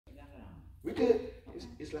We good?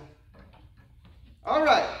 It's loud. All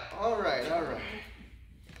right.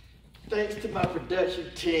 Thanks to my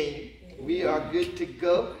production team, we are good to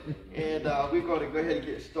go. And we're going to go ahead and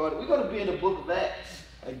get started. We're going to be in the book of Acts.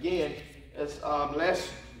 Again, as last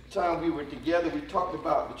time we were together, we talked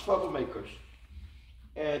about the Troublemakers.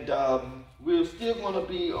 And we're still going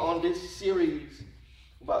to be on this series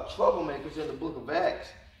about Troublemakers in the book of Acts.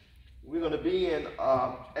 We're going to be in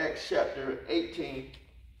Acts chapter 18.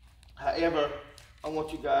 However, I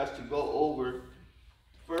want you guys to go over,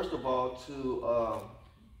 first of all, to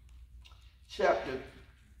chapter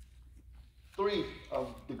 3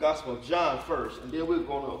 of the Gospel of John first, and then we're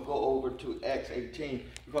going to go over to Acts 18,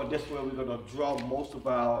 because that's where we're going to draw most of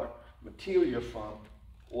our material from,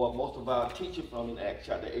 or most of our teaching from in Acts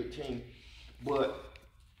chapter 18. But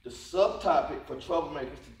the subtopic for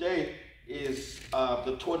Troublemakers today is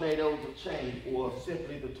the tornadoes of change, or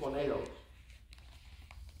simply the tornadoes.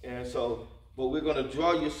 And so, but we're going to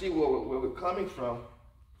draw, you see where we're coming from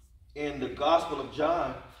in the Gospel of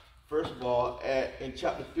John. First of all, in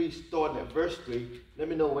chapter 3, starting at verse 3. Let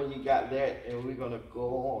me know when you got that, and we're going to go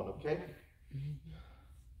on, okay?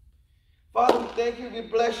 Father, we thank you, we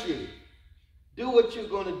bless you. Do what you're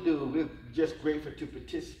going to do. We're just grateful to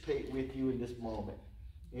participate with you in this moment.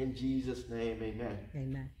 In Jesus' name, amen.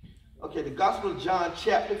 Amen. Okay, the Gospel of John,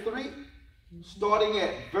 chapter 3, starting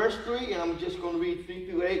at verse 3, and I'm just going to read 3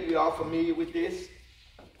 through 8. We're all familiar with this.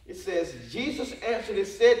 It says, Jesus answered and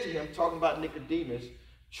said to him, talking about Nicodemus,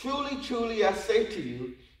 "Truly, truly, I say to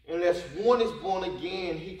you, unless one is born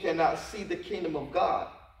again, he cannot see the kingdom of God."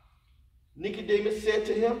 Nicodemus said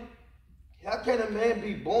to him, "How can a man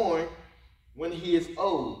be born when he is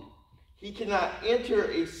old? He cannot enter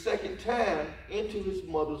a second time into his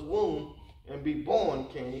mother's womb and be born,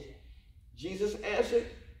 can he?" Jesus answered,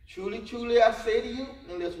 "Truly, truly, I say to you,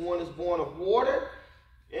 unless one is born of water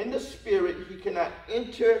and the Spirit, he cannot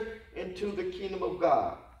enter into the kingdom of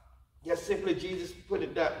God." Just simply, Jesus put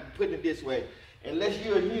it this way. Unless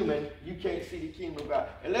you're a human, you can't see the kingdom of God.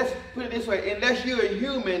 And let's put it this way. Unless you're a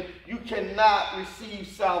human, you cannot receive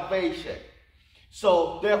salvation.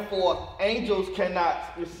 So, therefore, angels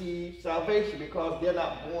cannot receive salvation because they're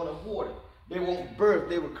not born of water. They weren't birthed.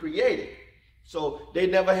 They were created. So, they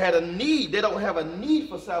never had a need. They don't have a need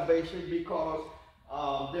for salvation because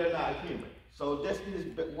they're not human. So, that's his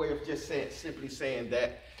way of just simply saying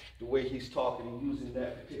that, the way he's talking and using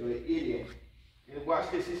that particular idiom. And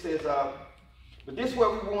watch this. He says, but this is where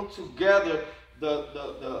we want to gather the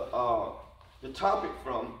topic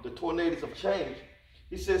from, the tornadoes of change.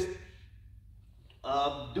 He says,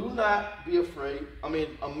 do not be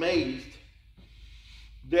amazed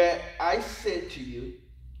that I said to you,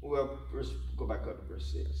 well, go back up to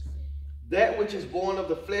verse 6. That which is born of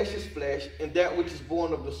the flesh is flesh, and that which is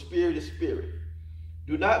born of the Spirit is spirit.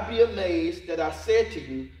 Do not be amazed that I said to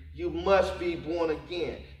you, you must be born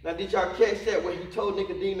again. Now, did y'all catch that when he told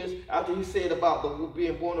Nicodemus, after he said about the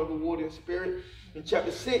being born of the water and spirit? In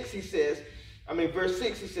chapter 6, verse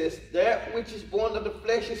 6, he says, that which is born of the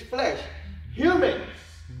flesh is flesh. Humans,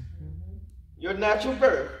 your natural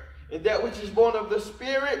birth. And that which is born of the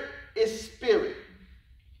Spirit is spirit.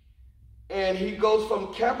 And he goes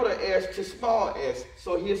from capital S to small s.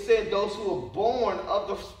 So he said those who are born of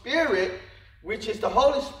the Spirit, which is the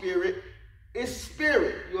Holy Spirit, is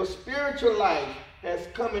spirit. Your spiritual life has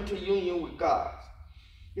come into union with God.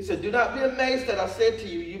 He said, do not be amazed that I said to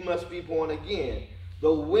you, you must be born again.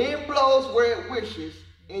 The wind blows where it wishes,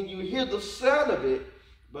 and you hear the sound of it,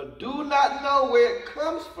 but do not know where it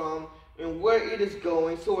comes from and where it is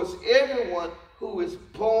going. So is everyone who is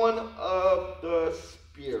born of the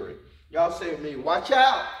Spirit. Y'all say with me, watch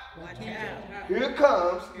out. Watch out. Here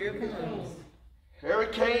comes. Here comes.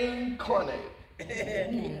 Hurricane Cornet.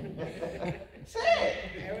 Say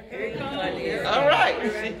it. All right.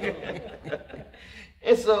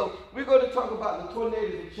 And so we're going to talk about the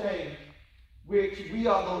tornadoes of change, which we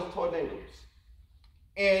are those tornadoes.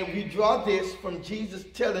 And we draw this from Jesus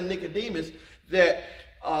telling Nicodemus that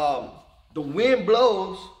the wind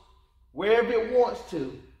blows wherever it wants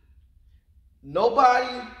to.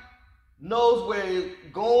 Nobody knows where it's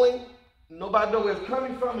going. Nobody knows where it's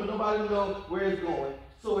coming from, and nobody knows where it's going.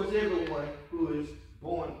 So is everyone who is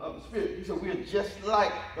born of the Spirit. He said we're just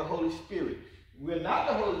like the Holy Spirit. We're not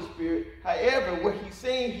the Holy Spirit. However, what he's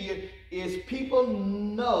saying here is people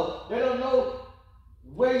know. They don't know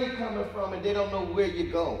where you're coming from, and they don't know where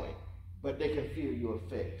you're going, but they can feel your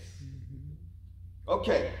effects.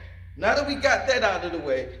 Okay, now that we got that out of the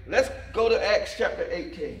way, let's go to Acts chapter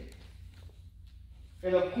 18.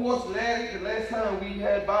 And of course, the last time we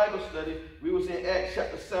had Bible study, we was in Acts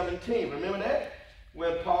chapter 17. Remember that?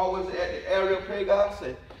 When Paul was at the Areopagus,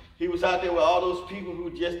 and He was out there with all those people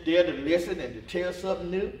who just dared to listen and to tell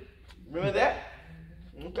something new. Remember that?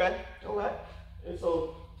 Okay, all right. And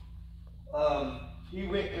so he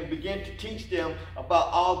went and began to teach them about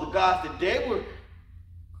all the gods that they were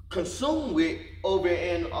consumed with over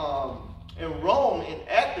in Rome, in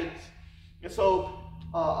Athens. And so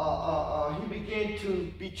he began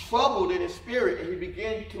to be troubled in his spirit, and he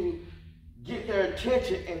began to get their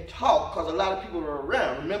attention and talk, because a lot of people were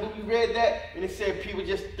around. Remember we read that, and it said people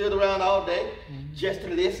just stood around all day just to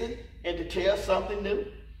listen and to tell something new.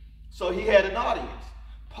 So he had an audience.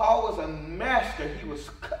 Paul was a master. He was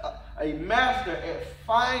a master at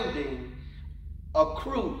finding a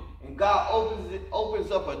crew, and God opens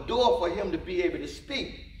up a door for him to be able to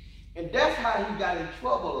speak. And that's how he got in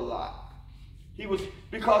trouble a lot.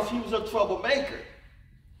 Because he was a troublemaker.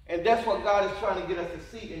 And that's what God is trying to get us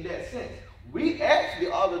to see in that sense. We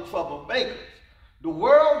actually are the troublemakers. The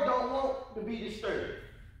world don't want to be disturbed.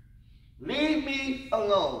 Leave me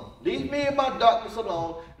alone. Leave me in my darkness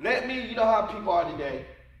alone. Let me, you know how people are today.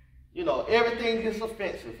 You know, everything is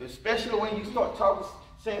offensive, especially when you start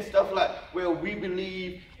saying stuff like, well, we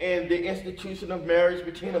believe in the institution of marriage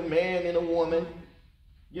between a man and a woman,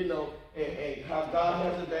 you know, and how God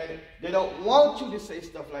has ordained it. They don't want you to say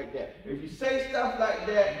stuff like that. If you say stuff like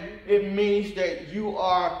that, it means that you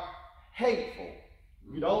are hateful.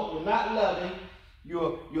 You're not loving.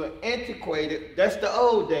 You're antiquated. That's the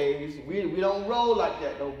old days. We don't roll like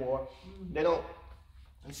that no more. They don't.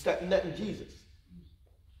 It's nothing Jesus.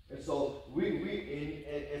 And so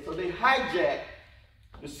so they hijacked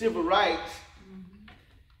the civil rights,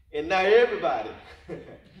 and now everybody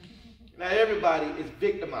is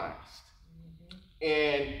victimized.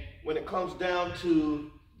 And when it comes down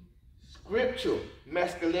to scriptural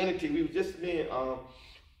masculinity, we were just the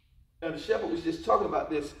shepherd was just talking about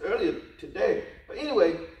this earlier today. But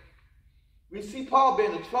anyway, we see Paul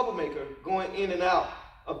being a troublemaker, going in and out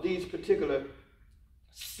of these particular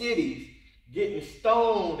cities, getting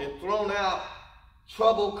stoned and thrown out,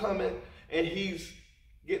 trouble coming, and he's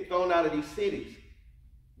getting thrown out of these cities.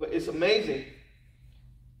 But it's amazing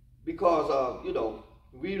because,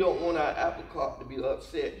 we don't want our apple cart to be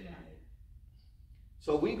upset.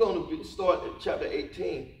 So we're going to start at chapter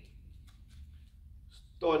 18,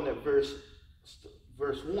 starting at verse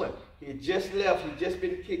 1. He had just left. He'd just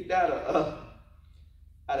been kicked out of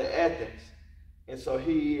Athens. And so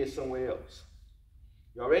he is somewhere else.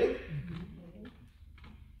 Y'all ready?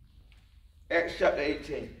 Acts chapter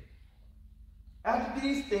 18. After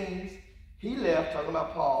these things, he left, talking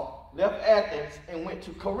about Paul, left Athens and went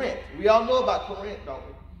to Corinth. We all know about Corinth, don't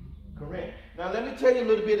we? Corinth. Now let me tell you a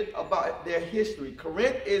little bit about their history.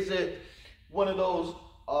 Corinth is one of those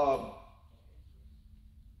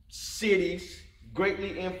cities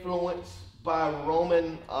greatly influenced by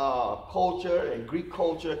Roman culture and Greek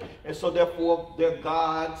culture, and so therefore their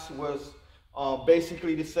gods was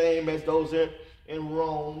basically the same as those in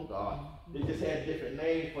Rome. They just had different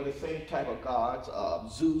names for the same type of gods,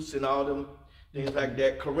 Zeus and all them things like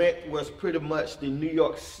that. Corinth was pretty much the New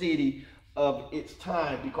York City of its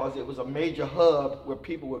time, because it was a major hub where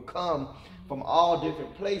people would come from all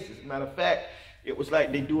different places. Matter of fact, it was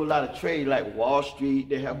like they do a lot of trade, like Wall Street.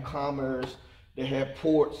 They have commerce. They have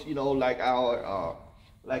ports, like our,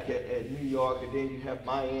 like at New York, and then you have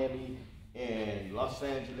Miami and Los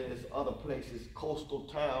Angeles, other places, coastal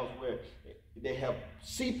towns where they have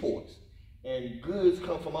seaports, and goods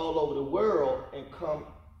come from all over the world and come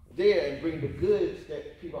there and bring the goods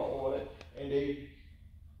that people ordered, and they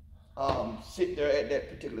sit there at that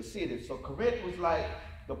particular city. So Corinth was like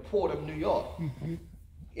the port of New York.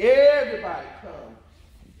 Everybody comes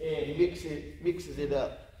and mixes it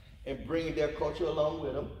up and bring their culture along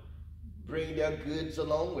with them, bring their goods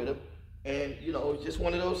along with them, and it's just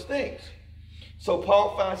one of those things. So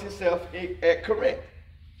Paul finds himself at Corinth.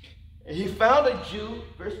 And he found a Jew,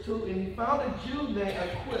 verse 2, and he found a Jew named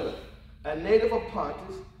Aquila, a native of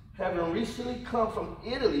Pontus, having recently come from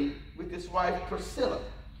Italy with his wife Priscilla,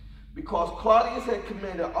 because Claudius had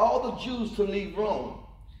commanded all the Jews to leave Rome.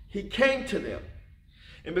 He came to them,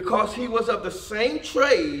 and because he was of the same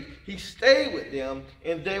trade, he stayed with them,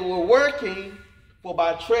 and they were working, for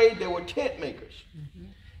by trade they were tent makers.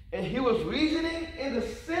 And he was reasoning in the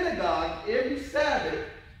synagogue every Sabbath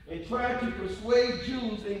and trying to persuade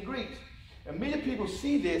Jews and Greeks. And many people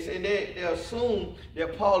see this and they assume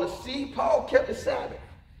that Paul kept the Sabbath.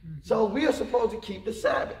 So we are supposed to keep the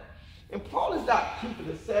Sabbath. And Paul is not keeping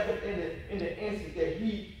the Sabbath in the instance that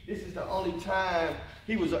this is the only time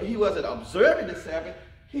he wasn't observing the Sabbath.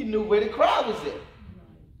 He knew where the crowd was at.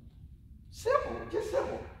 Simple, just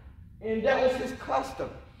simple. And that was his custom.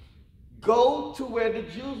 go to where the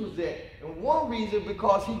Jews was at. And one reason,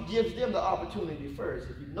 because he gives them the opportunity first.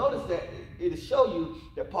 If you notice that, it'll show you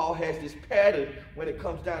that Paul has this pattern when it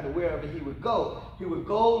comes down to wherever he would go. He would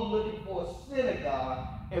go looking for a synagogue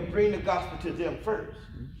and bring the gospel to them first.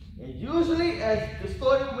 And usually, as the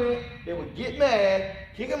story went, they would get mad,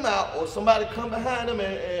 kick him out, or somebody come behind them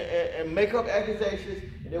and make up accusations,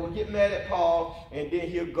 and they would get mad at Paul, and then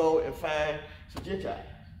he'll go and find some Gentiles.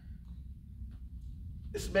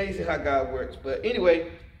 It's amazing how God works. But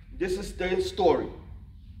anyway, this is the story.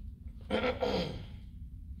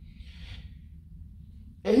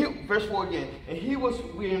 And verse 4 again. And he was,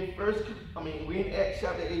 we're in Acts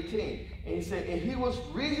chapter 18. And he said, and he was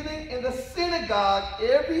reasoning in the synagogue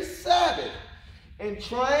every Sabbath and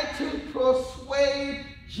trying to persuade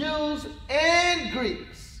Jews and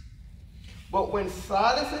Greeks. But when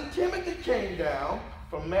Silas and Timothy came down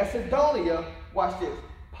from Macedonia, watch this,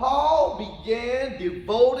 Paul began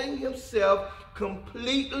devoting himself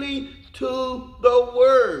completely to the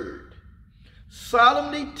word,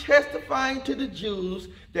 solemnly testifying to the Jews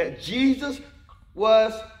that Jesus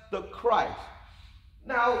was the Christ.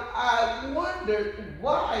 Now, I wondered,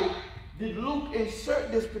 why did Luke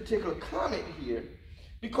insert this particular comment here?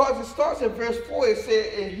 Because it starts in verse 4, it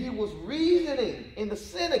said, and he was reasoning in the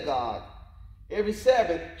synagogue every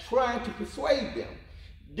Sabbath, trying to persuade them.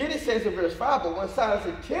 Then it says in verse 5, but when Silas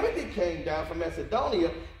and Timothy came down from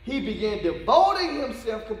Macedonia, he began devoting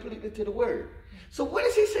himself completely to the word. So what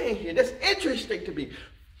is he saying here? That's interesting to me.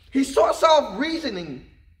 He starts off reasoning,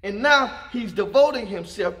 and now he's devoting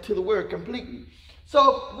himself to the word completely.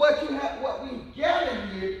 So what we gather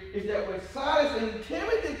here is that when Silas and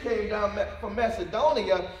Timothy came down from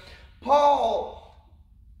Macedonia, Paul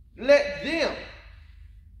let them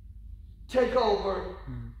take over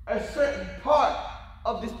a certain part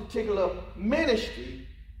of this particular ministry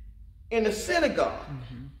in the synagogue.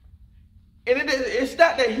 And it's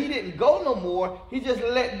not that he didn't go no more, he just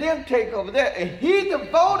let them take over that, and he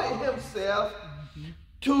devoted himself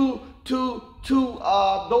to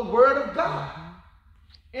the word of God.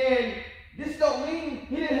 And this don't mean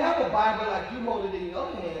he didn't have a Bible like you hold it in your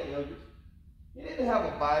hand, elders. He didn't have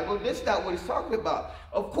a Bible. That's not what he's talking about.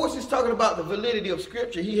 Of course, he's talking about the validity of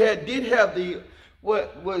Scripture. He did have the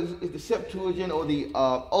the Septuagint, or the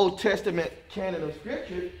Old Testament canon of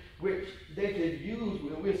Scripture, which they could use.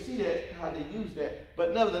 We'll see that how they use that.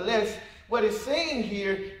 But nevertheless, what it's saying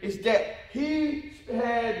here is that he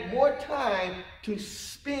had more time to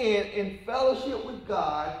spend in fellowship with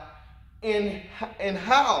God and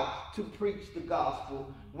how to preach the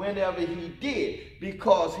gospel whenever he did,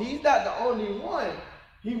 because he's not the only one.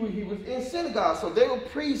 He was in synagogue, so there were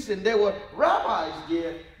priests and there were rabbis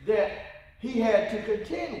there that he had to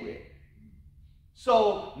contend with.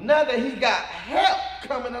 So now that he got help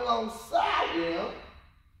coming alongside him,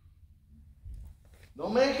 no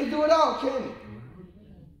man can do it all, can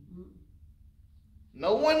he?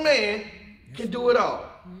 No one man can do it all.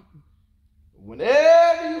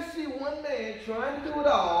 Whenever you see one man trying to do it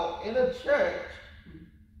all in a church,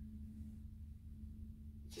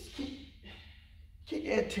 just keep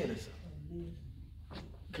your antennas up.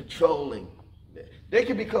 Controlling. They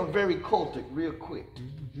can become very cultic real quick.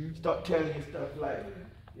 Start telling you stuff like,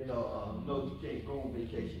 no, you can't go on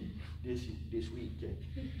vacation this week.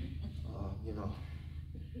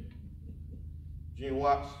 Gene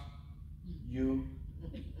Watts, you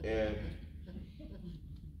and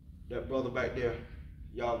that brother back there,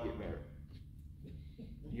 y'all get married.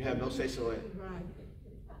 You have no say so in it.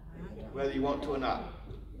 Whether you want to or not.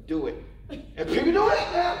 Do it. And people do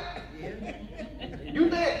it now. You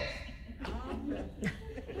next.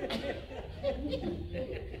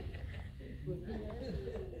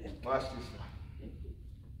 Watch this.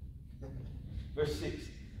 Verse 6.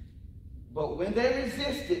 But when they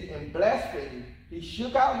resisted and blasphemed, he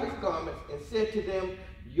shook out his garments and said to them,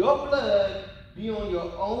 your blood be on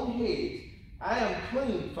your own heads. I am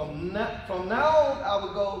clean. From now on I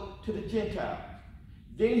will go to the Gentiles.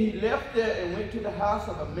 Then he left there and went to the house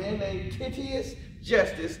of a man named Titius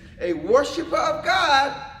Justus, a worshiper of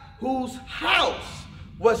God, whose house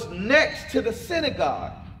was next to the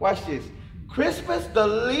synagogue. Watch this. Crispus, the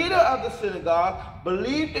leader of the synagogue,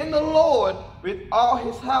 believed in the Lord with all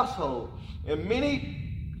his household. And many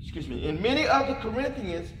of the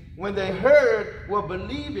Corinthians, when they heard, were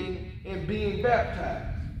believing and being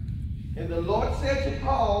baptized. And the Lord said to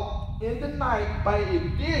Paul in the night by a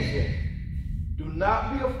vision, do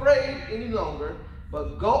not be afraid any longer,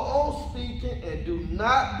 but go on speaking and do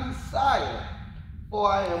not be silent,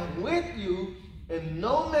 for I am with you, and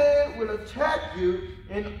no man will attack you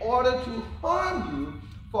in order to harm you,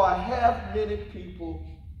 for I have many people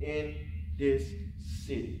in this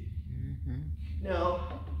city.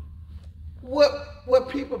 Now, what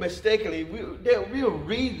people mistakenly, we'll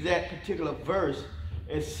read that particular verse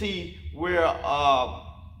and see where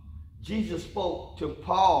Jesus spoke to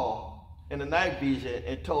Paul in the night vision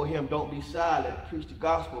and told him, don't be silent, preach the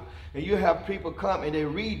gospel. And you have people come and they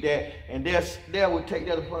read that and they will take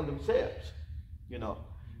that upon themselves, you know.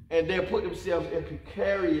 And they'll put themselves in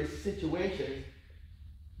precarious situations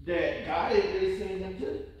that God ain't really sending them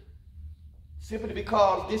to. Simply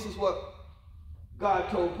because this is what God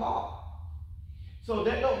told Paul. So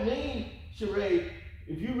that don't mean, Sheree,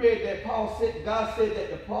 if you read that God said that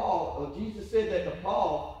to Paul, or Jesus said that to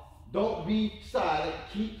Paul, don't be silent,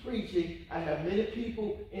 keep preaching. I have many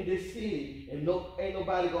people in this city, and ain't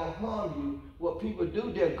nobody going to harm you. What people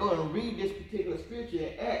do, they're going to read this particular scripture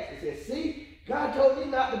in Acts and say, see, God told me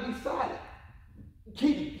not to be silent.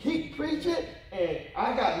 Keep preaching, and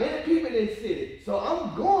I got many people in this city. So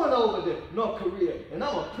I'm going over to North Korea, and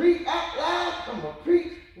I'm going to preach out loud. I'm going to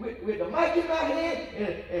preach with the mic in my hand,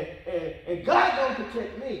 and God going to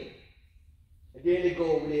protect me. And then they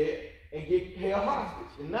go over there and get held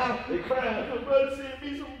hostage. And now they're crying, brother, send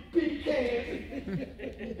me some pecans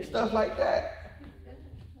and stuff like that.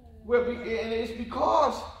 And it's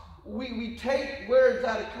because we take words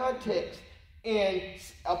out of context and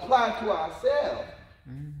apply to ourselves.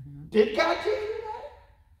 Mm-hmm. Did God tell you that?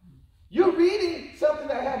 You're reading something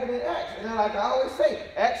that happened in Acts. And like I always say,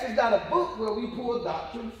 Acts is not a book where we pull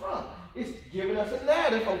doctrine from. It's giving us a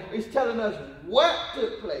narrative. It's telling us what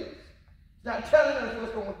took place. It's not telling us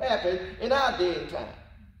what's going to happen in our day and time.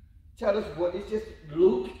 Tell us what. It's just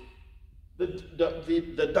Luke,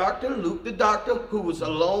 the doctor, Luke the doctor, who was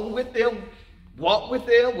alone with them, walked with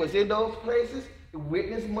them, was in those places,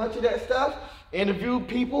 witnessed much of that stuff, interviewed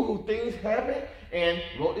people who things happened, and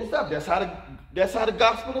wrote this up. That's how the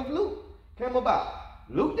Gospel of Luke came about.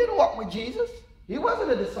 Luke didn't walk with Jesus. He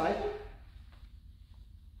wasn't a disciple.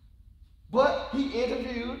 But he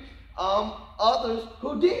interviewed others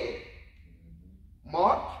who did.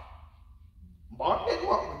 Mark didn't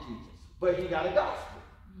walk with Jesus, but he got a gospel.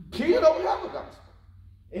 Peter don't have a gospel,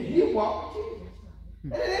 and he walked with Jesus.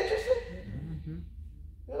 Isn't it interesting?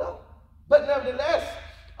 You know? But nevertheless,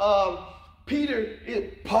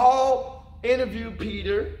 Paul interviewed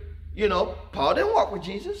Peter. You know, Paul didn't walk with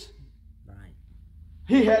Jesus. Right.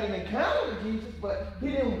 He had an encounter with Jesus, but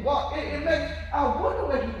he didn't walk. I wonder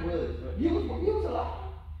where he was. He was alive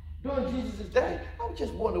during Jesus' day. I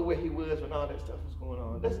just wonder where he was when all that stuff was going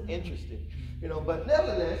on. That's interesting. You know, but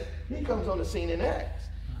nevertheless, he comes on the scene in Acts,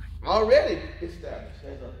 already established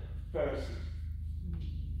as a Pharisee.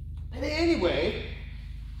 And anyway,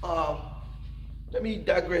 let me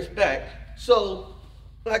digress back. So,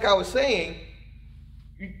 like I was saying,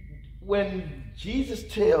 when Jesus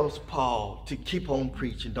tells Paul to keep on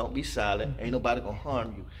preaching, don't be silent, ain't nobody gonna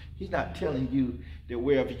harm you. He's not telling you that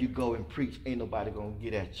wherever you go and preach, ain't nobody gonna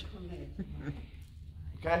get at you.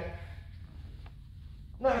 Okay?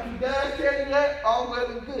 Now, if he does tell you that, all well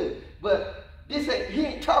and good. But he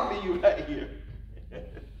ain't talking to you right here.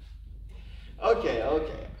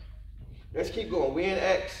 Okay. Let's keep going. We're in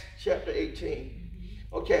Acts chapter 18.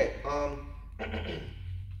 Okay,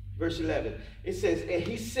 verse 11. It says, and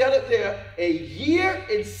he settled there a year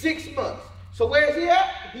and 6 months. So where is he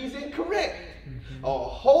at? He's in Corinth. A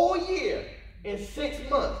whole year and 6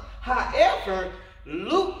 months. However,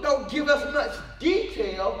 Luke don't give us much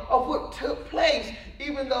detail of what took place,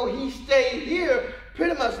 even though he stayed here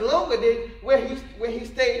pretty much longer than where he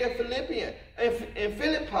stayed in Philippi, and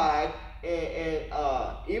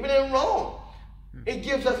even in Rome. It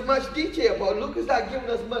gives us much detail, but Luke is not giving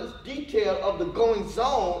us much detail of the goings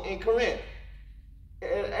on in Corinth.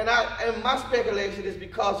 And my speculation is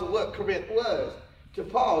because of what Corinth was to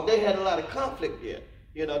Paul. They had a lot of conflict there.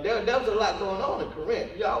 You know, there was a lot going on in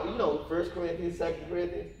Corinth. Y'all, you know, 1 Corinthians, 2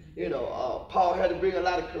 Corinthians. You know, Paul had to bring a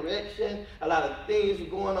lot of correction. A lot of things were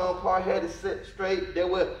going on. Paul had to sit straight. There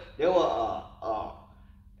were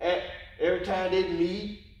every time they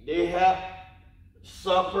meet, they have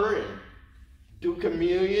supper and do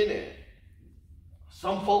communion, and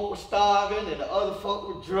some folk were starving and the other folk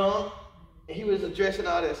were drunk, and he was addressing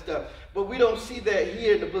all that stuff. But we don't see that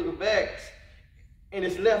here in the book of Acts, and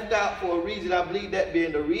it's left out for a reason. I believe that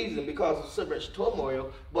being the reason because of so much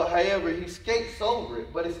turmoil. But however, he skates over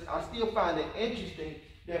it. But I still find it interesting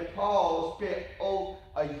that Paul spent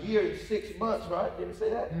a year and 6 months, right? Did he say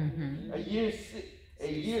that? Mm-hmm. A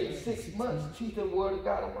year and 6 months teaching the word of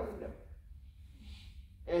God among them.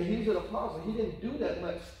 And he's an apostle. He didn't do that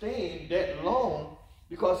much staying that long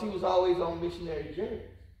because he was always on missionary journeys.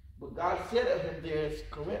 But God set up him there in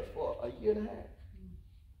Corinth for a year and a half.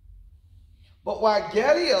 But while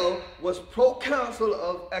Gallio was proconsul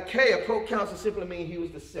of Achaia, proconsul simply means he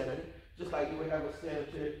was the senator, just like you would have a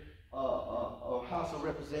senator or House of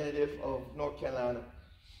Representative of North Carolina.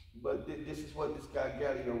 But this is what this guy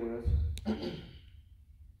Gallio was.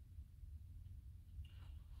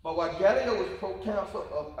 But while Gallio was proconsul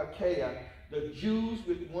of Achaia, the Jews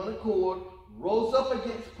with one accord rose up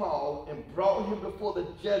against Paul and brought him before the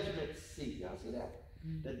judgment seat. Y'all see that?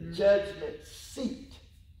 The judgment seat.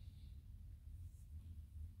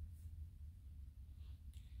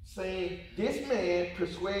 Saying, this man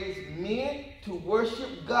persuades men to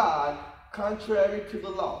worship God contrary to the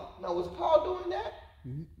law. Now, was Paul doing that?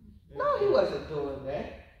 No, he wasn't doing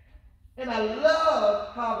that. And I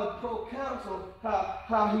love how the proconsul,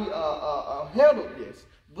 how he handled this.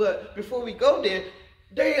 But before we go there,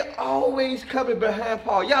 they always coming behind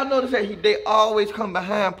Paul. Y'all notice that they always come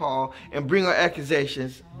behind Paul and bring up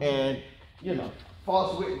accusations and,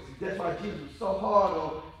 false witnesses. That's why Jesus was so hard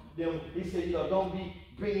on them. He said, don't be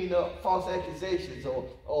bringing up false accusations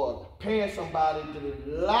or paying somebody to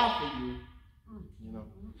lie for you.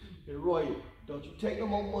 Hey, Roy, don't you take no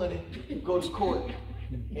more money, go to court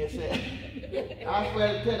and say, I swear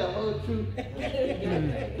to tell the whole truth. Do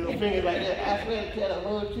a finger like that. I swear to tell the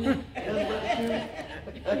whole truth. Nothing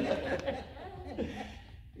but the truth.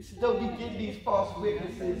 He said, don't be getting these false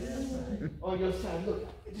witnesses on your side. Look,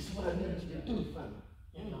 this is what I need you to do for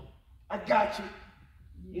me. I got you.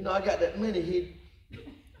 I got that money here.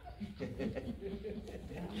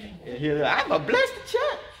 And he'll I'm going to bless the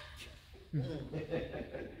church.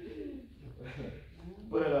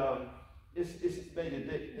 But it's maybe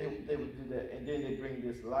they would do that, and then they bring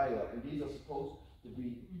this lie up, and these are supposed to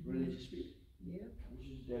be religious people. Yeah.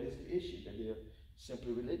 That is the issue, that they're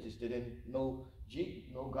simply religious. They didn't know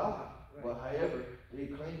God. Right. But however, they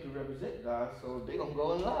claim to represent God, so they're gonna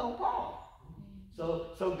go and lie on Paul.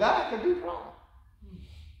 So God can be wrong.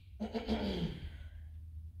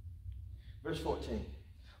 Verse 14.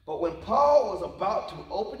 But when Paul was about to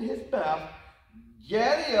open his mouth,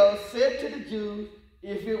 Gallio said to the Jews,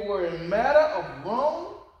 if it were a matter of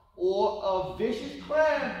wrong or of vicious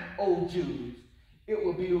crime, O Jews, it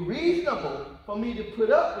would be reasonable for me to put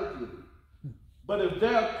up with you. But if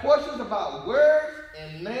there are questions about words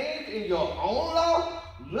and names in your own law,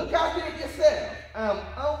 look after it yourself. I am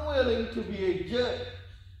unwilling to be a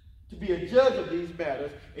judge of these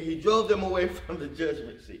matters. And he drove them away from the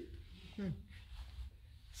judgment seat.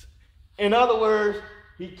 In other words,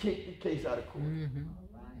 he kicked the case out of court.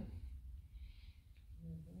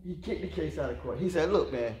 He kicked the case out of court. He said,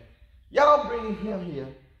 look, man, y'all bring him here,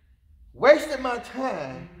 wasting my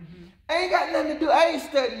time. Ain't got nothing to do. I ain't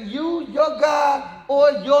studying you, your God,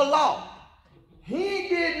 or your law. He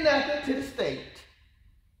did nothing to the state.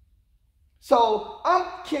 So I'm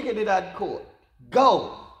kicking it out of court.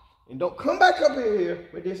 Go. And don't come back up here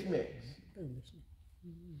with this mess.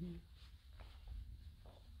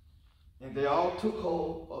 And they all took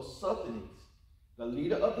hold of Sosthenes, the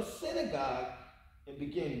leader of the synagogue, and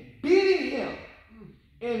began beating him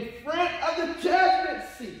in front of the judgment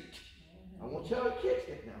seat. I want y'all to catch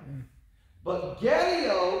that now. But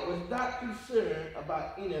Gallio was not concerned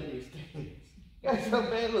about any of these things. I said,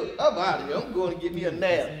 man, look, I'm out of here. I'm going to get me a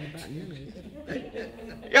nap.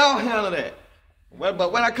 Y'all handle that.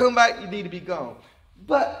 But when I come back, you need to be gone.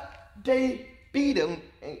 But they beat him,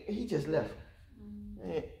 and he just left.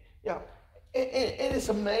 And it's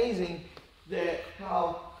amazing that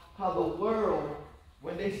how the world,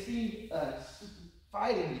 when they see us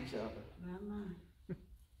fighting each other,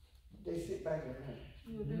 they sit back and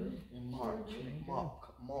mock. They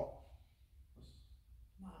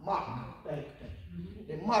mock us.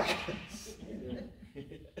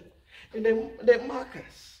 And they mock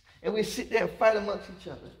us. And we sit there and fight amongst each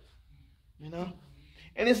other.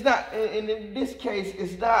 And it's not, and in this case,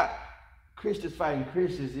 it's not Christians fighting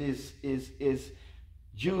Christians, is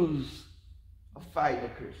Jews fighting a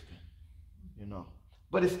Christian.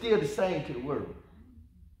 But it's still the same to the world.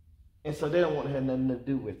 And so they don't want to have nothing to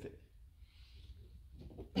do with it.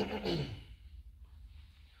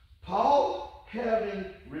 Paul, having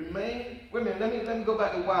remained, wait a minute, let me go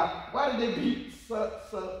back to why. Why did they beat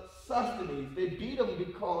Sosthenes? They beat him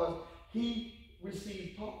because he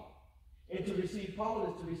received Paul. And to receive Paul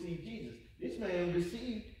is to receive Jesus. This man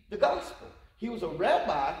received the gospel. He was a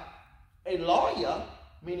rabbi, a lawyer,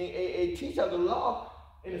 meaning a teacher of the law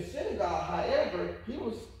in a synagogue. However,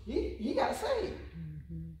 he got saved.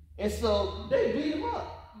 And so they beat him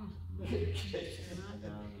up.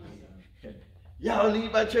 Y'all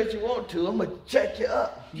leave my church you want to. I'm going to check you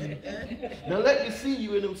up. Now let me see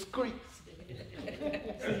you in them streets.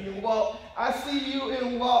 I see you at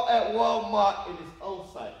Walmart in his own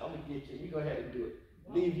site. I'm going to get you. you're going to have to do it.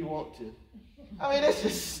 Leave you want to. I mean, that's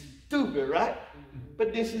just stupid, right?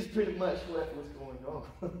 But this is pretty much what's going on.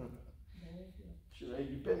 Sure,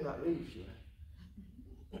 you better not leave, sure.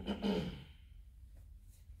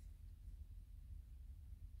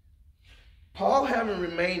 Paul, having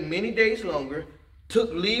remained many days longer,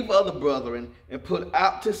 took leave of the brethren and put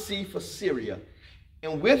out to sea for Syria.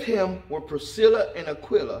 And with him were Priscilla and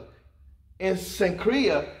Aquila. In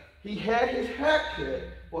Cenchrea, he had his hair cut,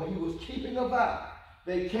 for he was keeping a vow.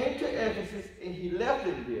 They came to Ephesus, and he left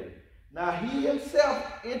them there. Now he himself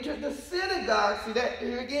entered the synagogue. See that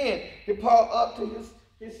here again. He Paul up to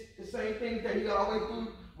his same things that he always do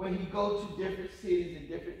when he goes to different cities and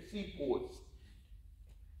different seaports,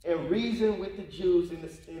 and reasoned with the Jews in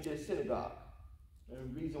the synagogue.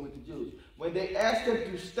 And reason with the Jews. When they asked him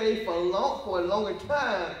to stay for a longer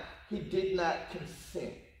time, he did not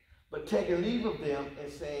consent, but taking leave of them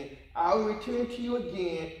and saying, I will return to you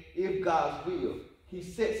again if God's will. He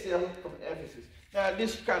set sail from Ephesus. Now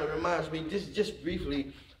this kind of reminds me, just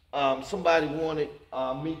briefly, somebody wanted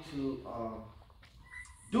me to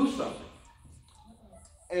do something.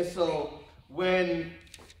 And so when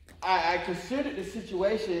I considered the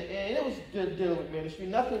situation, and it was dealing with ministry,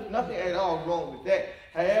 nothing at all wrong with that.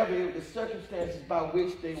 However, the circumstances by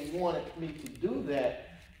which they wanted me to do that,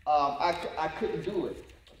 I couldn't do it.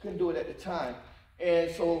 I couldn't do it at the time.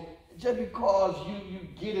 And so just because you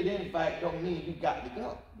get an invite don't mean you got to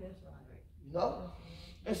go. That's right. You know?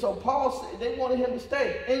 And so Paul said they wanted him to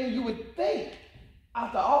stay. And you would think,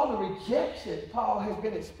 after all the rejection Paul has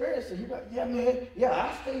been experiencing, he'd be like, yeah, man, yeah,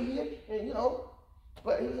 I stay here. And, you know,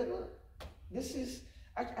 but he was like, look, this is,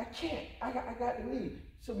 I can't. I got to leave.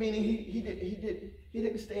 So meaning he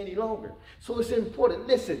didn't stay any longer. So it's important.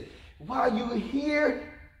 Listen, while you're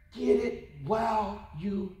here, get it while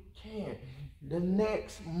you can. The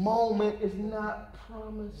next moment is not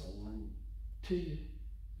promised to you.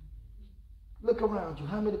 Look around you.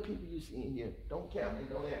 How many people you see in here? Don't count and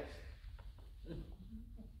don't ask.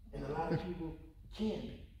 And a lot of people can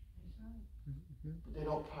be, but they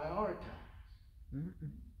don't prioritize.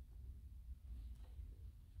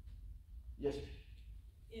 Yes.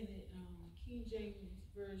 In the King James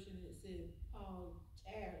version, it said Paul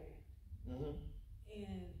tarried.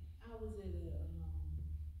 And I was at a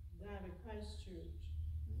God of Christ church,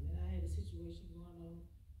 and I had a situation going on,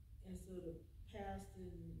 and so the pastor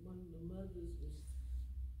and one of the mothers was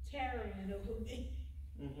tarrying over me.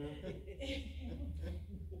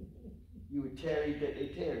 You would tarry that they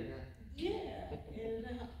tarried, huh? Yeah, and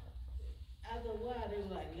after a while they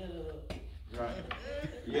were like, let her up. Right.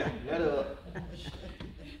 Yeah, let her up.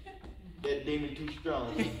 That demon too strong.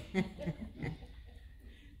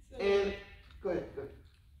 So, and go ahead.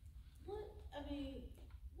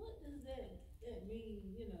 what does that mean,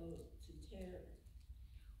 to tarry?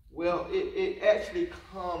 Well, it actually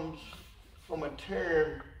comes from a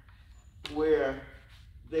term where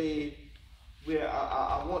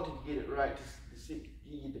I wanted to get it right to give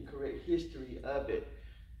you the correct history of it.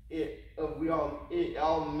 It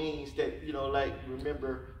all means that, like,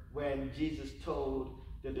 remember when Jesus told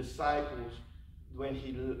the disciples when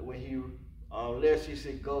he left, he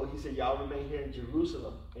said, go, he said, y'all remain here in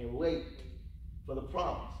Jerusalem and wait for the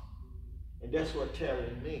promise. And that's what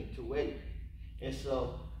tarrying means, to wait. And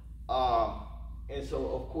so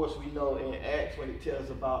of course we know in Acts when it tells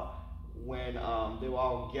about when they were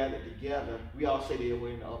all gathered together, we all say they were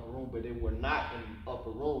in the upper room, but they were not in the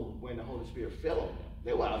upper room when the Holy Spirit fell on them.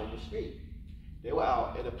 They were out in the street. They were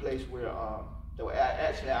out at a place where they were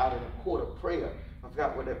actually out in a court of prayer. I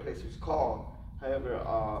forgot what that place was called. However,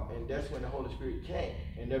 and that's when the Holy Spirit came,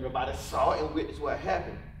 and everybody saw and witnessed what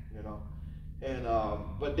happened, And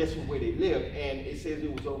but that's where they lived, and it says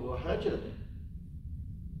it was over 100 of them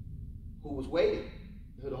who was waiting.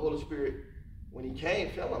 The Holy Spirit, when he came,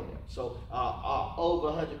 fell on them. So over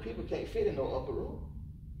 100 people can't fit in no upper room,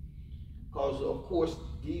 because of course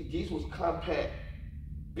these was compact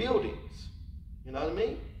buildings. You know what I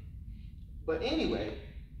mean? But anyway,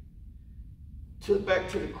 back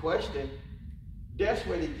to the question, that's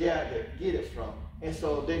where they get it from. And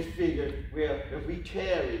so they figured, well, if we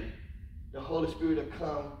tarry, the Holy Spirit will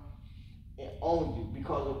come and own you,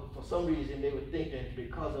 because for some reason they were thinking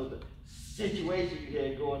because of the situation you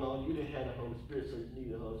had going on, you didn't have the Holy Spirit, so you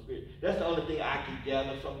needed the Holy Spirit. That's the only thing I could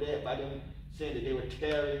gather from that, by them saying that they were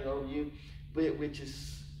tarrying on you, but which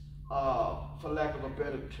is, for lack of a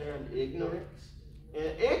better term, ignorance.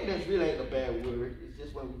 And ignorance really ain't a bad word. It's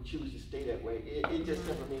just when we choose to stay that way. It just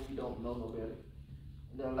simply means we don't know no better.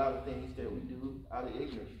 And there are a lot of things that we do out of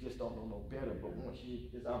ignorance. You just don't know no better. But once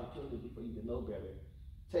there's opportunity for you to know better,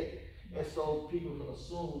 take it. And so people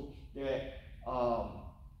assume that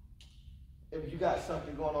if you got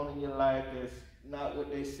something going on in your life that's not what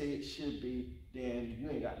they say it should be, then you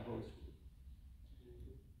ain't got the Holy Spirit.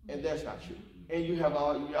 And that's not true. And you have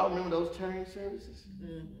y'all remember those tarrying services?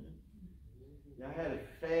 Y'all had a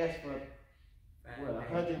fast for, what,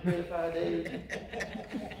 135 days?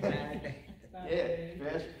 Yeah,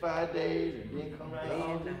 fast for 5 days, and then come around the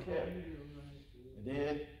altar and carry. And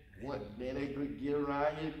then they get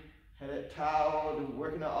around you, have that towel, and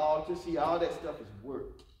working the altar. See, all that stuff is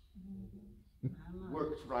work.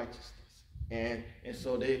 Works righteousness. And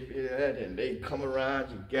so they come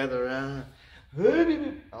around, you gather around. I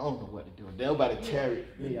don't know what to do. Nobody tarry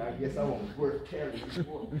me. I guess I won't work tarry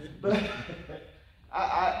before. But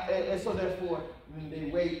and so therefore, when they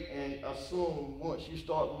wait and assume once you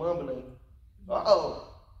start mumbling,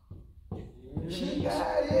 she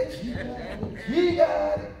got it. He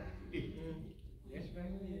got it.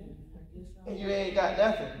 And you ain't got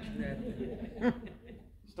nothing.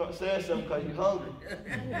 Start saying something because you're hungry.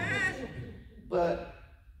 But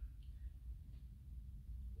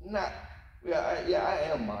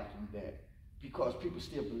I am mocking that because people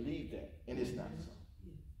still believe that, and it's not so.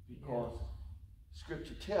 Because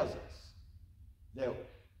Scripture tells us that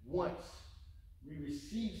once we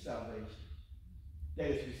receive salvation, that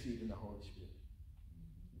is received in the Holy Spirit.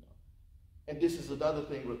 And this is another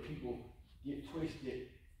thing where people get twisted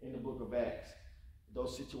in the book of Acts.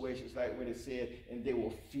 Those situations like when it said, and they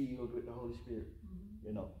were filled with the Holy Spirit,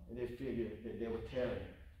 and they figured that they were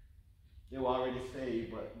tarrying. They were already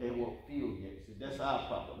saved, but they weren't filled yet. So that's our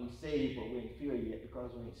problem. We saved, but we ain't filled yet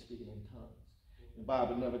because we ain't speaking in tongues. The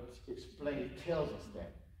Bible never tells us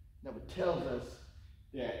that. Never tells us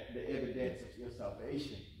that the evidence of your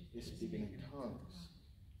salvation is speaking in tongues.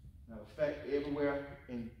 Now, in fact, everywhere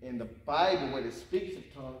in the Bible when it speaks of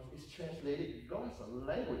tongues, it's translated lots of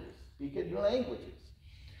languages, speaking languages.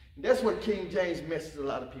 And that's what King James messes a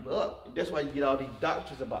lot of people up. And that's why you get all these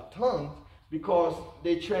doctrines about tongues, because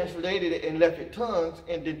they translated it and left it tongues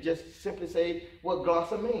and then just simply say what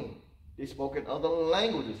glossa means. They spoke in other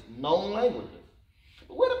languages, known languages.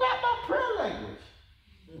 But what about my prayer language?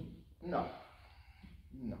 No.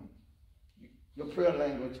 Your prayer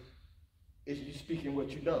language is you speaking what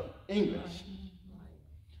you know, English.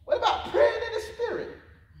 What about praying in the Spirit?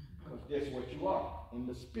 Because that's what you are, in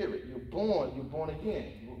the Spirit. You're born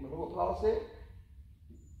again. You remember what Paul said?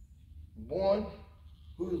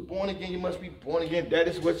 Who is born again, you must be born again. That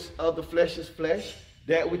is what's of the flesh is flesh.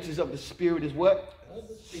 That which is of the Spirit is what? Of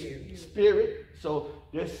the Spirit. Spirit. So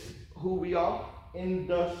that's who we are. In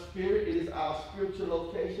the Spirit, it is our spiritual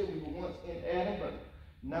location. We were once in Adam, but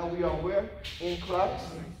now we are where? In Christ.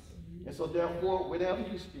 And so therefore, whenever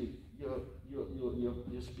you speak, you're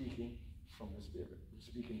speaking from the Spirit. You're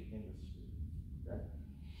speaking in the Spirit. Okay?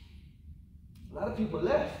 A lot of people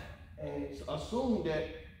left and assume that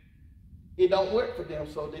it don't work for them,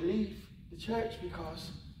 so they leave the church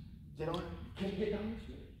because they can't get the Holy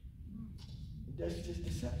Spirit. That's just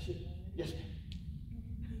deception. Yes, ma'am.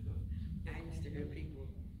 I used to hear people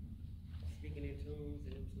speaking in tongues,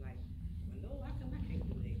 and it was like, well, Lord, how come I can't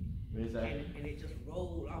do that? Exactly. And it just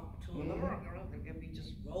rolled off the tongue. And it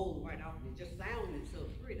just rolled right off, and it just sounded so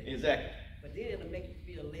pretty. Exactly. But then it'll make you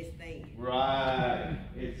feel less than. Right.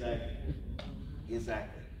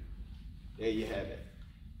 Exactly. There you have it.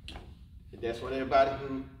 And that's what everybody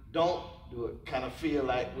who don't do it kind of feel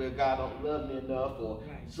like, well, God don't love me enough, or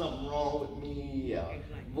something wrong with me.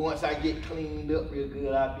 Once I get cleaned up real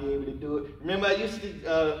good, I'll be able to do it. Remember I used to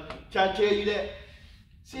try to tell you that?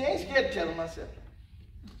 See, I ain't scared to tell them myself.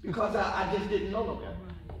 Because I just didn't know no better.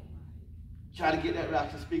 Try to get that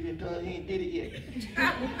rapture speaking in tongues, he ain't did it yet.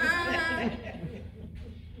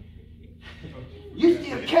 You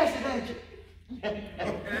still cussing, ain't you?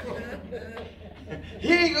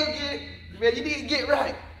 He ain't gonna get it. Well, you need to get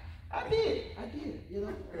right. I did,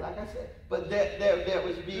 like I said. But that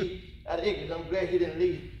was me out of ignorance. I'm glad he didn't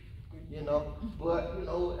leave,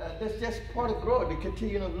 But, that's just part of growth, the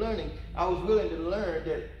continuing of learning. I was willing to learn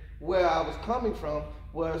that where I was coming from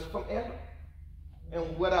was from error.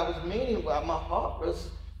 And what I was meaning by my heart was,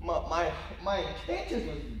 my intentions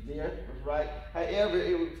was right. However,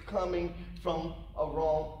 it was coming from a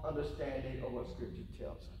wrong understanding of what Scripture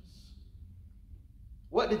tells us.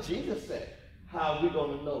 What did Jesus say? How are we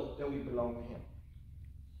going to know that we belong to him?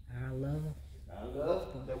 Our love. Our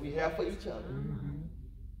love that we have for each other. Mm-hmm.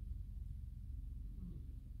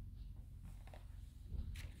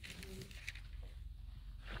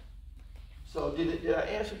 So did I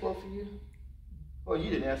answer both of you? Oh, you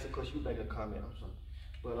didn't answer because you made a comment. I'm sorry.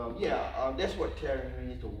 But that's what tarrying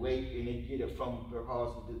means, to wait, and they get it from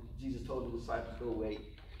because Jesus told the disciples, go wait.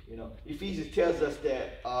 Ephesians tells us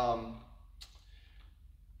that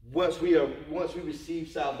once we receive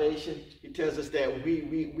salvation, it tells us that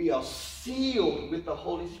we are sealed with the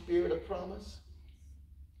Holy Spirit of promise.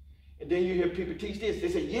 And then you hear people teach this. They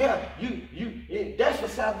say, yeah, that's for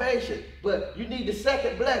salvation, but you need the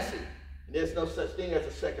second blessing. And there's no such thing as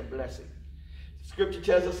a second blessing. The scripture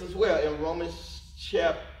tells us as well in Romans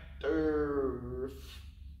chapter,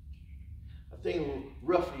 I think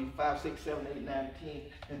roughly 5, 6, 7, 8, 9,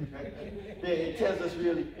 10. It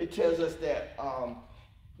tells us that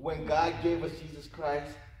when God gave us Jesus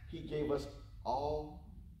Christ, he gave us all.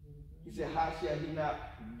 He said, how shall he not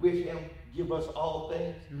with him give us all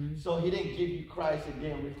things? Mm-hmm. So he didn't give you Christ and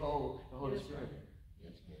then withhold the Holy Spirit.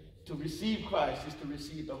 Right. To receive Christ is to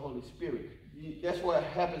receive the Holy Spirit. That's what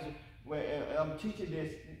happens when I'm teaching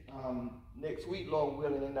this next week, Lord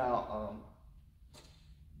willing, in our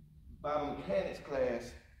Bible mechanics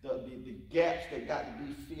class, the gaps that got to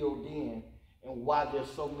be filled in and why there's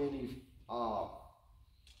so many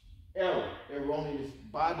erroneous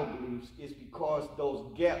Bible beliefs is because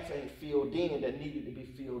those gaps ain't filled in that needed to be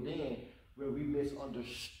filled in, where we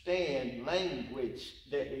misunderstand language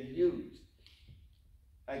that they use.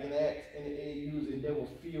 Like in Acts, and they use it, they were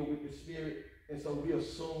filled with the Spirit, and so we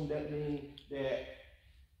assume that means that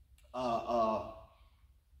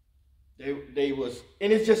they was,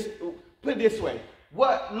 and it's just, put it this way,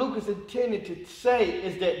 what Luke is intended to say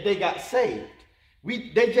is that they got saved.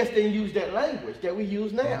 They just didn't use that language that we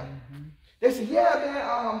use now. Mm-hmm. They said, yeah,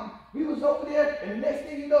 man, we was over there, and the next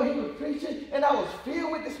thing you know, he was preaching, and I was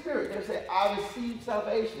filled with the Spirit. They said, I received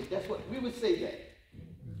salvation. That's what we would say that.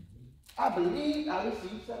 I believe I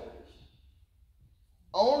received salvation.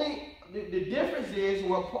 Only the difference is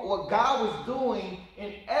what God was doing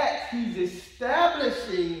in Acts, he's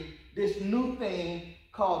establishing this new thing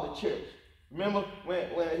called the church. Remember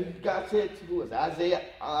when God said to us, Isaiah,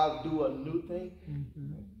 I'll do a new thing?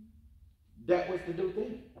 Mm-hmm. That was the new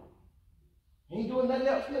thing. He ain't doing nothing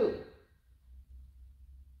else new.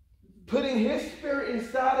 Putting his Spirit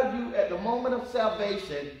inside of you at the moment of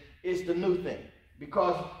salvation is the new thing.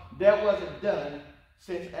 Because that wasn't done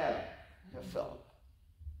since Adam had fell.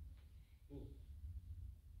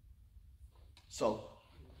 So,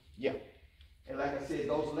 yeah. And like I said,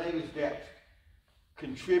 those language gaps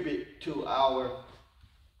contribute to our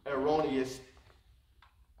erroneous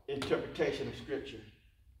interpretation of Scripture,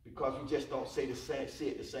 because we just don't see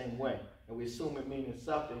it the same way, and we assume it means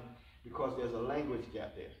something because there's a language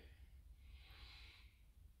gap there.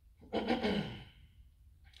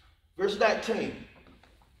 Verse 19,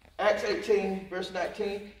 Acts 18, verse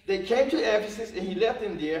 19. They came to Ephesus, and he left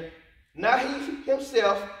them there. Now he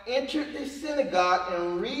himself entered the synagogue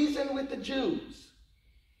and reasoned with the Jews.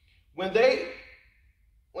 When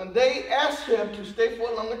they asked him to stay for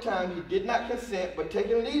a longer time, he did not consent, but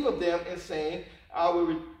taking leave of them and saying, I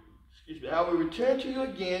will return to you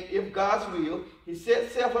again if God's will. He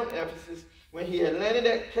set sail from Ephesus. When he had landed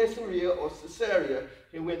at Caesarea or Caesarea,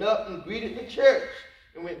 he went up and greeted the church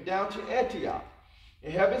and went down to Antioch.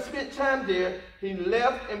 And having spent time there, he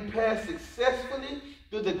left and passed successfully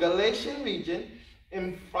through the Galatian region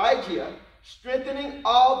in Phrygia, strengthening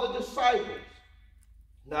all the disciples.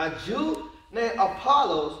 Now a Jew named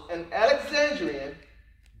Apollos, an Alexandrian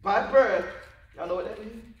by birth, y'all know what that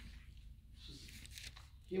means?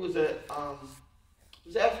 He was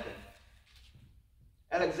African.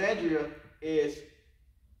 Alexandria is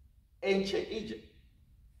ancient Egypt.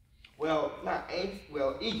 Well, not ancient,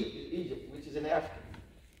 well, Egypt, which is in Africa.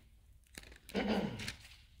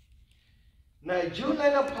 Now a Jew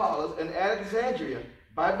named Apollos, an Alexandria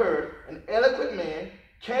by birth, an eloquent man,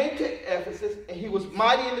 came to Ephesus, and he was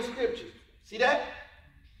mighty in the scriptures. See that?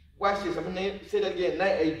 Watch this. I'm going to say that again. Now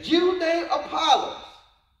a Jew named Apollos,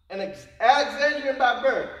 an Alexandrian by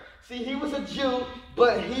birth. See, he was a Jew,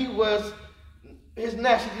 but his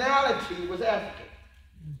nationality was African.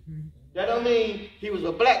 Mm-hmm. That don't mean he was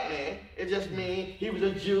a black man. It just means he was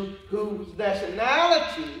a Jew whose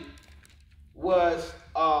nationality was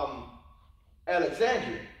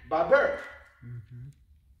Alexandrian by birth. Mm-hmm.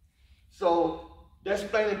 So that's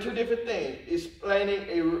explaining two different things. It's explaining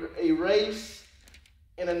a race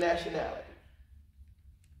and a nationality.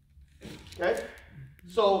 Okay?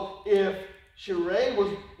 So if Sheree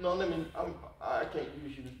was, I can't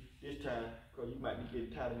use you this time because you might be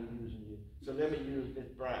getting tired of me using you. So let me use Miss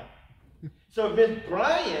Bryant. So if Miss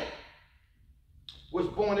Bryant was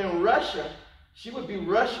born in Russia, she would be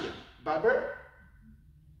Russian by birth.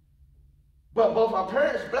 But both our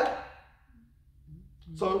parents black.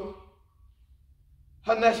 So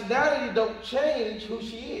her nationality don't change who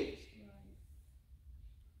she is.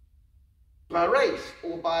 By race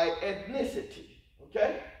or by ethnicity.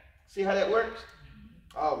 Okay? See how that works?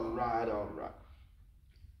 All right.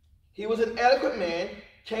 He was an eloquent man,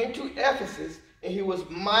 came to Ephesus, and he was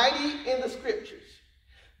mighty in the scriptures.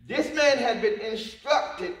 This man had been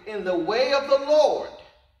instructed in the way of the Lord.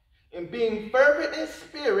 And being fervent in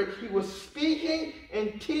spirit, he was speaking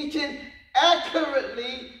and teaching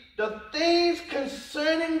accurately the things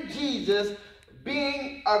concerning Jesus,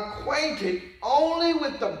 being acquainted only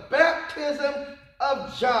with the baptism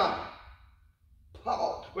of John.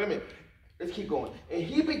 Paul, wait a minute, let's keep going. And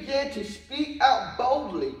he began to speak out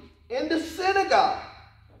boldly in the synagogue.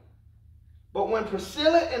 But when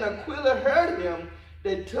Priscilla and Aquila heard him,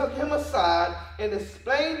 they took him aside and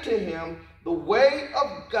explained to him the way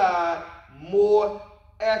of God more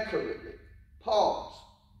accurately. Pause.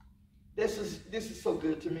 This is so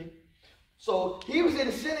good to me. So he was in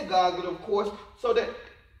the synagogue, but of course, so that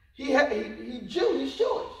he's Jewish.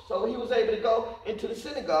 So he was able to go into the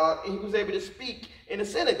synagogue and he was able to speak in the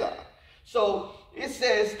synagogue. So it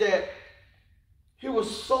says that he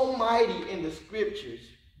was so mighty in the scriptures,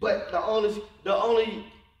 but the only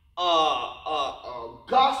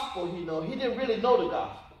gospel he know, he didn't really know the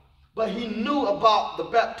gospel, but he knew about the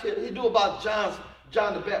baptism. He knew about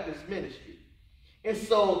John the Baptist's ministry. And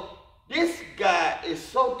so this guy is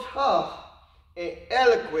so tough and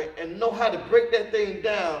eloquent and know how to break that thing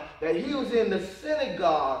down that he was in the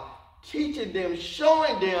synagogue teaching them,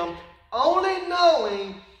 showing them, only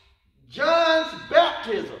knowing John's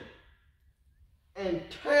baptism, and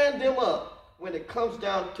turned them up when it comes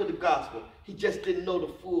down to the gospel. He just didn't know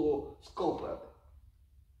the full scope of it.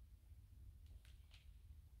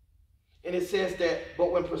 And it says that,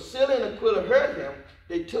 but when Priscilla and Aquila heard him,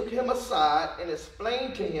 they took him aside and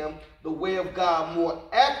explained to him the way of God more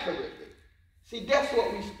accurately. See, that's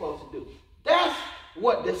what we're supposed to do. That's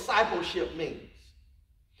what discipleship means.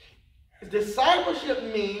 Discipleship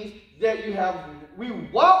means that we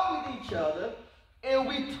walk with each other and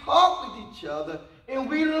we talk with each other and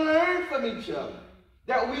we learn from each other.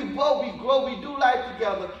 That we grow, we do life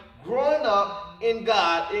together, growing up in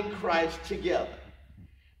God, in Christ together.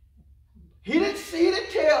 He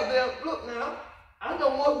didn't tell them, look now, I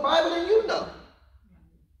know more Bible than you know.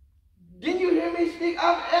 Didn't you hear me speak?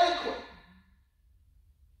 I'm eloquent.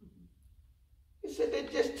 He said they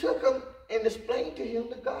just took him and explained to him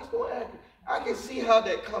the gospel. I can see how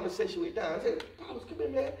that conversation went down. I said, Paulus, come here,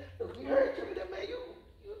 man. We heard you, man. You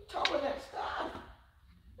talking that stuff.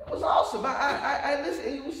 That was awesome. I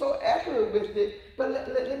listened. He was so accurate with it. But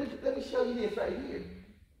let me show you this right here.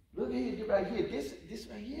 Look here, right here. This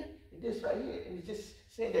right here, and this right here. And it's just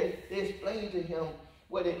saying that they explained to him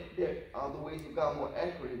what the ways of God more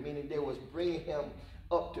accurately, meaning they was bringing him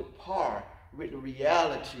up to par with the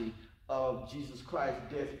reality of Jesus Christ's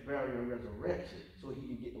death, burial, and resurrection, so he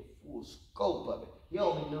could get the full scope of it. He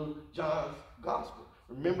only knew John's gospel.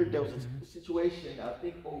 Remember, there was a situation, I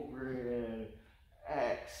think, over in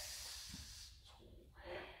Acts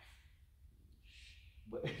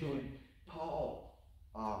 12. But when Paul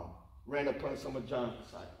ran upon some of John's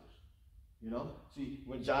disciples. You know, see,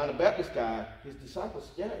 when John the Baptist died, his disciples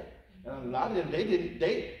scattered, and a lot of them they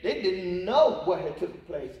didn't know what had taken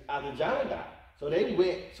place after John died. So they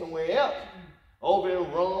went somewhere else, over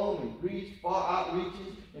in Rome and Greece, far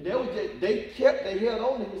outreaches, and they held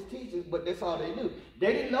on to his teachings, but that's all they knew.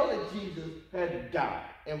 They didn't know that Jesus had died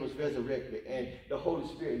and was resurrected, and the Holy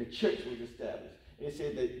Spirit and the church was established. And it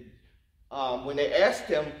said that when they asked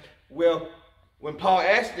him, when Paul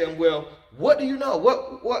asked them, well, what do you know?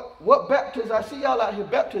 What baptism? I see y'all out here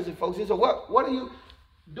baptizing folks. He said, what are you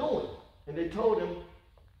doing? And they told him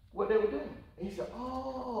what they were doing. And he said,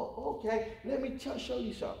 oh, okay, let me show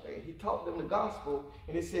you something. And he taught them the gospel,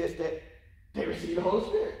 and it says that they received the Holy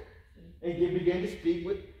Spirit. And they began to speak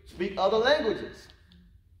other languages.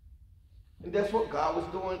 And that's what God was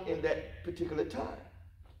doing in that particular time,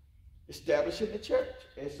 establishing the church.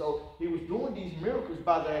 And so he was doing these miracles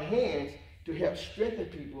by their hands to help strengthen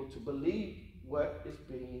people to believe what is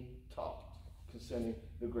being taught concerning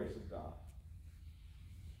the grace of God.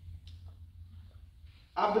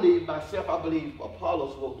 I believe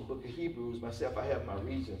Apollos wrote the book of Hebrews. Myself, I have my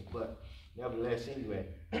reasons, but nevertheless, anyway.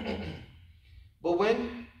 But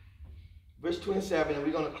when, verse 27, and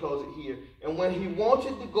we're going to close it here, and when he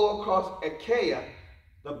wanted to go across Achaia,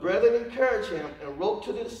 the brethren encouraged him and wrote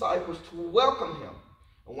to the disciples to welcome him.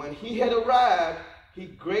 And when he had arrived, he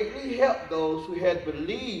greatly helped those who had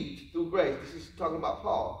believed through grace. This is talking about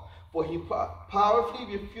Paul. For he powerfully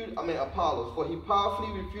refuted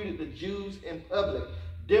the Jews in public,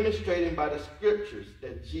 demonstrating by the scriptures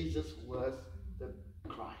that Jesus was the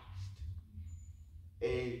Christ.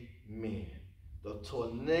 Amen. The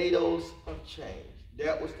tornadoes of change.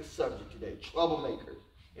 That was the subject today. Troublemakers.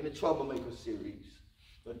 In the Troublemakers series.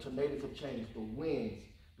 The tornadoes of change. The winds.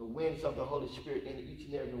 the winds of the Holy Spirit in each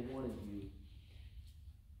and every one of you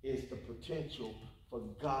is the potential for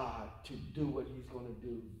God to do what he's going to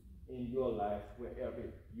do in your life wherever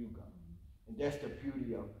you go. And that's the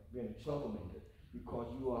beauty of being a troublemaker, because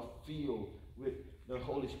you are filled with the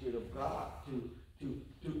Holy Spirit of God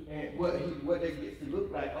and what they get to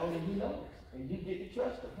look like, only he knows. And you get to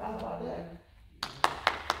trust him. How about that?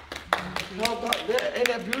 How about that? Ain't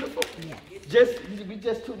that beautiful? Yeah. We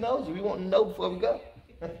just too nosy. We want to know before we go.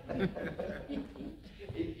 They're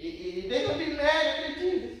going to be mad at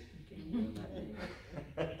Jesus.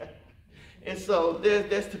 And so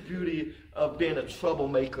that's the beauty of being a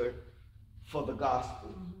troublemaker for the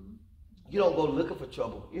gospel. You don't go looking for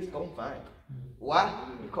trouble. It's going to find you. Why?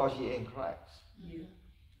 Because you're in Christ.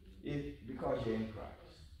 It's because you're in Christ.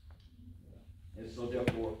 And so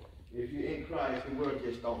therefore, if you're in Christ, the world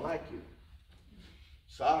just don't like you.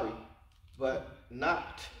 Sorry, but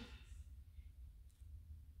not.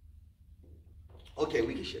 Okay,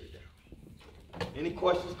 we can shut it down. Any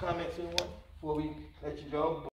questions, comments, anyone, before we let you go?